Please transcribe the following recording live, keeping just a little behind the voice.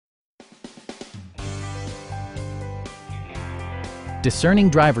Discerning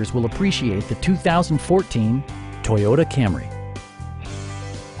drivers will appreciate the 2014 Toyota Camry.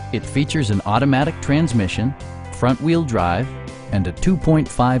 It features an automatic transmission, front-wheel drive, and a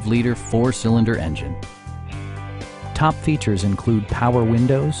 2.5-liter four-cylinder engine. Top features include power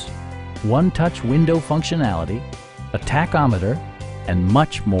windows, one-touch window functionality, a tachometer, and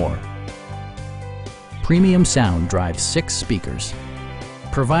much more. Premium sound drives 6 speakers,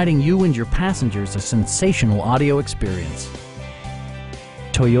 providing you and your passengers a sensational audio experience.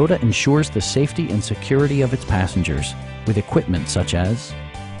 Toyota ensures the safety and security of its passengers with equipment such as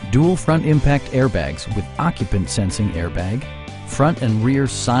dual front impact airbags with occupant sensing airbag, front and rear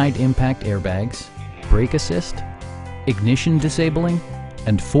side impact airbags, brake assist, ignition disabling,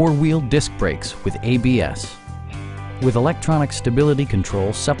 and 4-wheel disc brakes with ABS. With electronic stability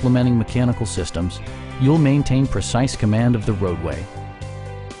control supplementing mechanical systems, you'll maintain precise command of the roadway.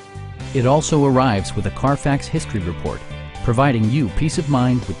 It also arrives with a Carfax history report, providing you peace of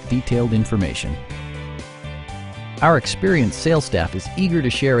mind with detailed information. Our experienced sales staff is eager to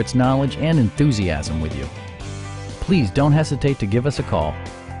share its knowledge and enthusiasm with you. Please don't hesitate to give us a call.